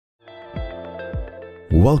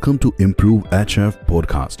Welcome to Improve HF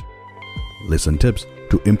podcast. Listen tips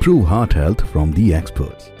to improve heart health from the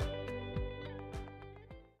experts.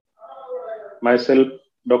 Myself,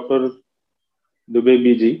 Dr. Dube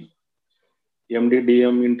BG, MD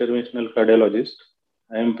DM Interventional Cardiologist.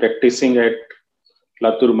 I am practicing at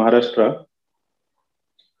Latur, Maharashtra.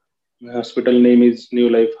 My hospital name is New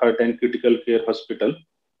Life Heart and Critical Care Hospital.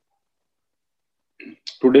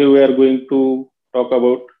 Today we are going to talk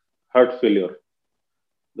about heart failure,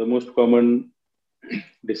 the most common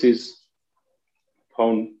disease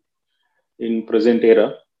found in present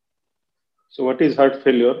era. So what is heart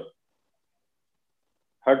failure?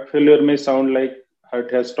 Heart failure may sound like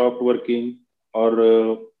heart has stopped working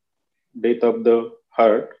or death of the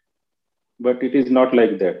heart, but it is not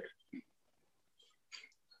like that.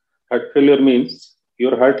 Heart failure means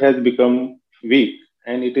your heart has become weak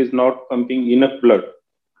and it is not pumping enough blood.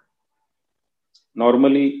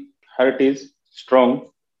 Normally, heart is strong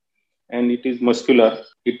and it is muscular.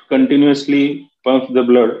 It continuously pumps the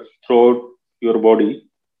blood throughout your body,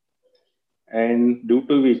 and due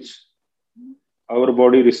to which our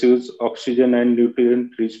body receives oxygen and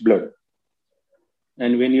nutrient-rich blood.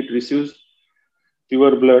 And when it receives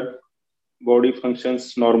pure blood, body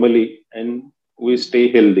functions normally and we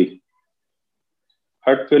stay healthy.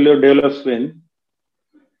 Heart failure develops when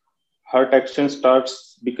heart action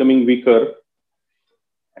starts becoming weaker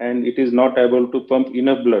and it is not able to pump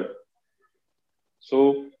enough blood.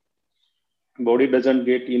 So body doesn't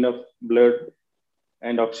get enough blood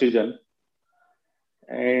and oxygen,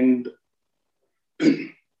 and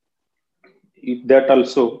if that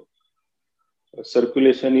also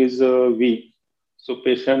circulation is weak, so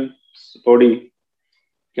patient's body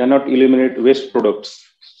cannot eliminate waste products.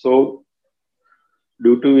 So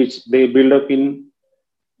due to which they build up in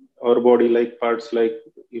our body, like parts like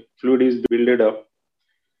if fluid is built up,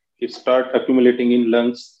 it starts accumulating in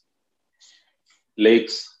lungs,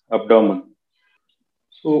 legs, abdomen.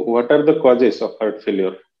 So what are the causes of heart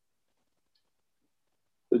failure?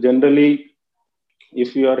 So generally,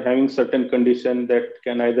 if you are having certain condition that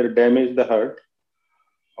can either damage the heart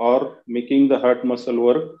or making the heart muscle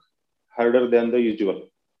work harder than the usual.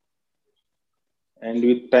 And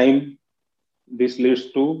with time, this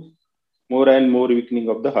leads to more and more weakening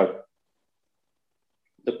of the heart.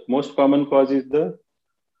 The most common cause is the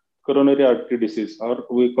coronary artery disease, or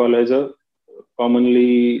we call as a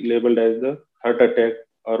commonly labeled as the heart attack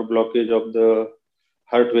or blockage of the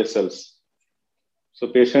heart vessels. So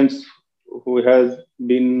patients who has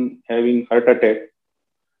been having heart attack,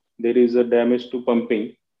 there is a damage to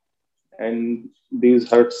pumping and these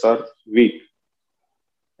hearts are weak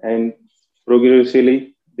and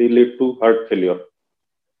progressively they lead to heart failure.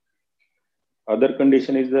 Other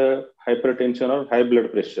condition is the hypertension or high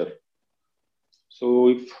blood pressure. So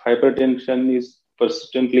if hypertension is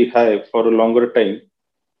persistently high for a longer time,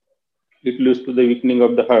 it leads to the weakening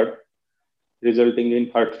of the heart, resulting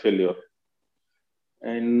in heart failure.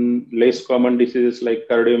 And less common diseases like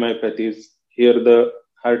cardiomyopathies, here the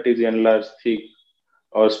heart is enlarged, thick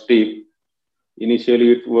or steep.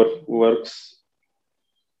 Initially it works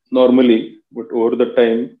normally, but over the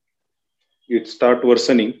time it starts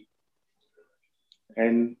worsening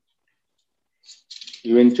and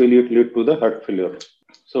eventually it leads to the heart failure.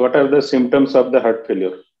 So what are the symptoms of the heart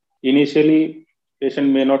failure? Initially,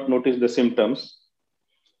 patient may not notice the symptoms,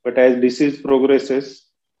 but as disease progresses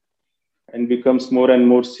and becomes more and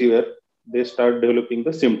more severe, they start developing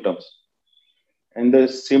the symptoms. And the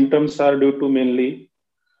symptoms are due to mainly,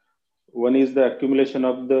 one is the accumulation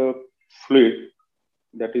of the fluid,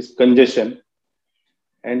 that is congestion,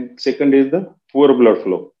 and second is the poor blood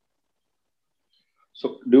flow.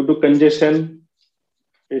 So due to congestion,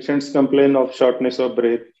 patients complain of shortness of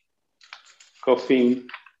breath, coughing,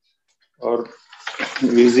 or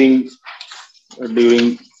wheezing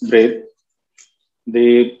during breath.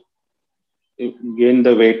 They gain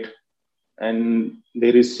the weight and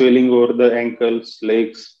there is swelling over the ankles,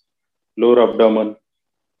 legs, lower abdomen.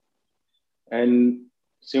 And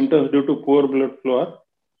symptoms due to poor blood flow are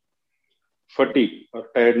fatigue or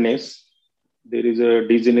tiredness. There is a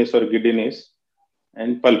dizziness or giddiness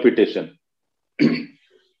and palpitation.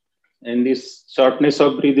 And this shortness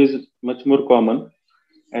of breath is much more common.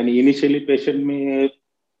 And initially patient may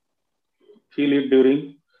feel it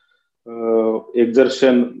during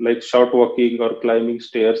exertion like short walking or climbing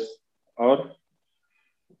stairs, or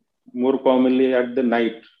more commonly at the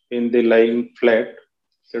night when they lying flat,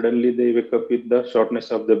 suddenly they wake up with the shortness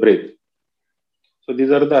of the breath. So these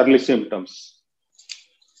are the early symptoms.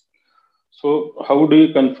 So how do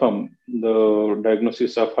you confirm the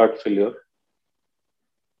diagnosis of heart failure?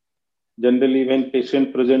 Generally, when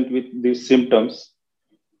patient present with these symptoms,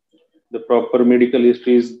 the proper medical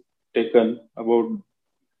history is taken about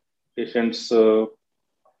patient's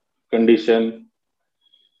condition,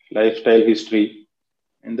 lifestyle history,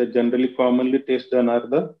 and the generally commonly tests done are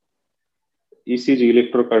the ECG,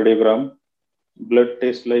 electrocardiogram, blood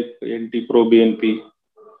tests like NT-proBNP,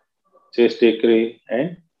 chest X-ray,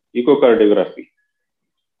 and echocardiography.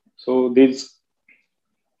 So these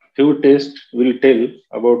few tests will tell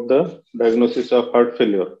about the diagnosis of heart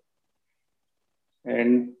failure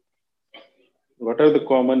and what are the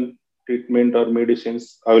common treatment or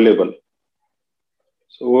medicines available.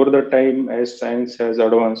 So over the time, as science has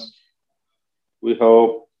advanced, we have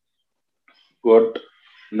got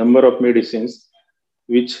number of medicines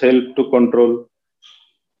which help to control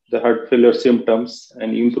the heart failure symptoms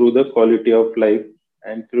and improve the quality of life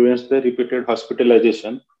and prevents the repeated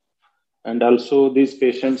hospitalization. And also these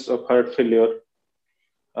patients of heart failure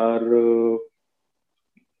are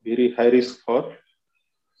very high risk for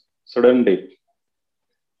sudden death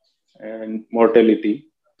and mortality.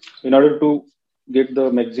 So in order to get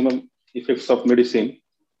the maximum effects of medicine,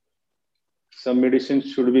 some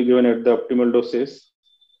medicines should be given at the optimal doses,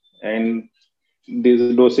 and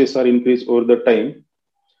these doses are increased over the time.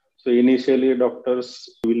 So initially, doctors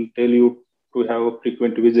will tell you to have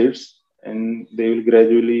frequent visits, and they will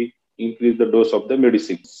gradually increase the dose of the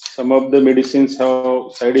medicine. Some of the medicines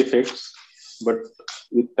have side effects, but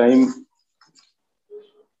with time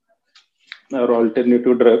or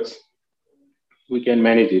alternative drugs, we can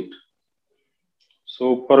manage it.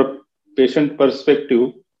 So for patient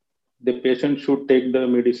perspective, the patient should take the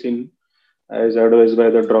medicine as advised by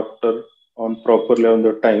the doctor on properly on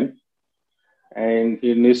the time, and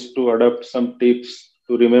he needs to adopt some tips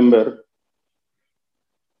to remember,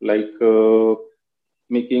 like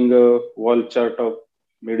making a wall chart of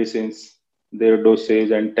medicines, their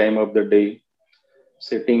dosage and time of the day,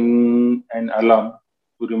 setting an alarm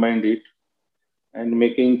to remind it, and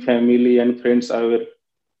making family and friends aware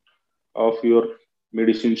of your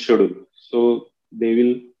medicine schedule. So they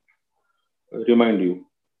will remind you.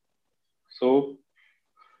 So,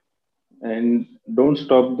 and don't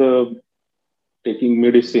stop the taking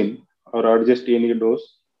medicine or adjust any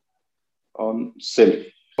dose on self.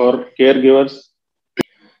 For caregivers,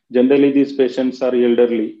 generally these patients are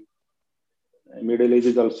elderly. Middle age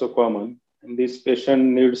is also common, and this patient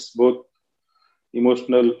needs both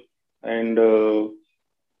emotional and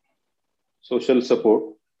social support,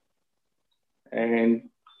 and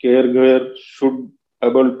caregiver should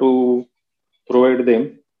able to provide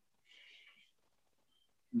them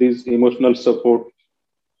this emotional support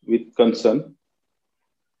with concern,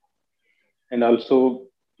 and also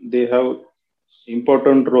they have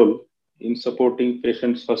important role in supporting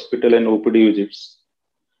patients hospital and OPD visits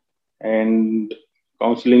and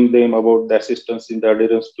counseling them about the assistance in the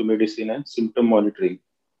adherence to medicine and symptom monitoring.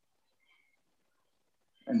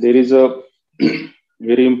 And there is a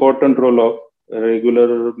very important role of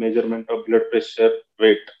regular measurement of blood pressure,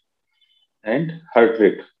 weight, and heart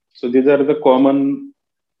rate. So these are the common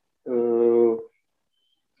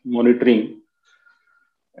monitoring,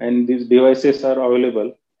 and these devices are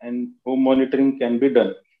available, and home monitoring can be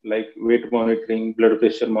done, like weight monitoring, blood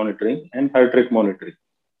pressure monitoring, and heart rate monitoring.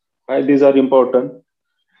 Why these are important?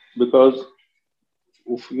 Because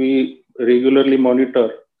if we regularly monitor,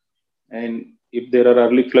 and if there are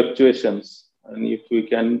early fluctuations, and if we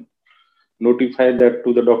can notify that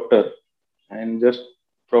to the doctor and just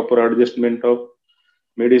proper adjustment of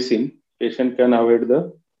medicine, patient can avoid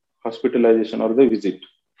the hospitalization or the visit.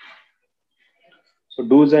 So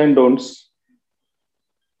do's and don'ts.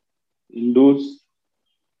 In do's,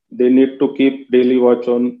 they need to keep daily watch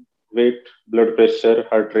on weight, blood pressure,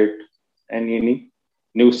 heart rate, and any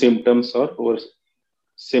new symptoms or worse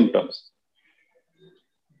symptoms.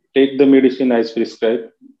 Take the medicine as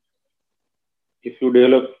prescribed. If you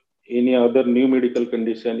develop any other new medical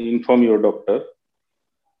condition, inform your doctor,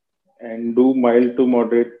 and do mild to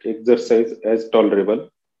moderate exercise as tolerable.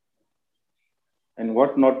 And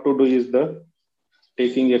what not to do is the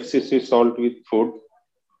taking excessive salt with food,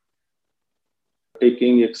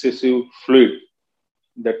 taking excessive fluid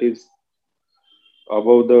that is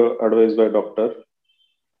above the advice by doctor,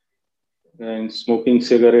 and smoking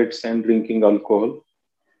cigarettes and drinking alcohol,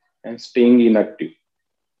 and staying inactive.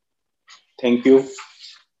 Thank you.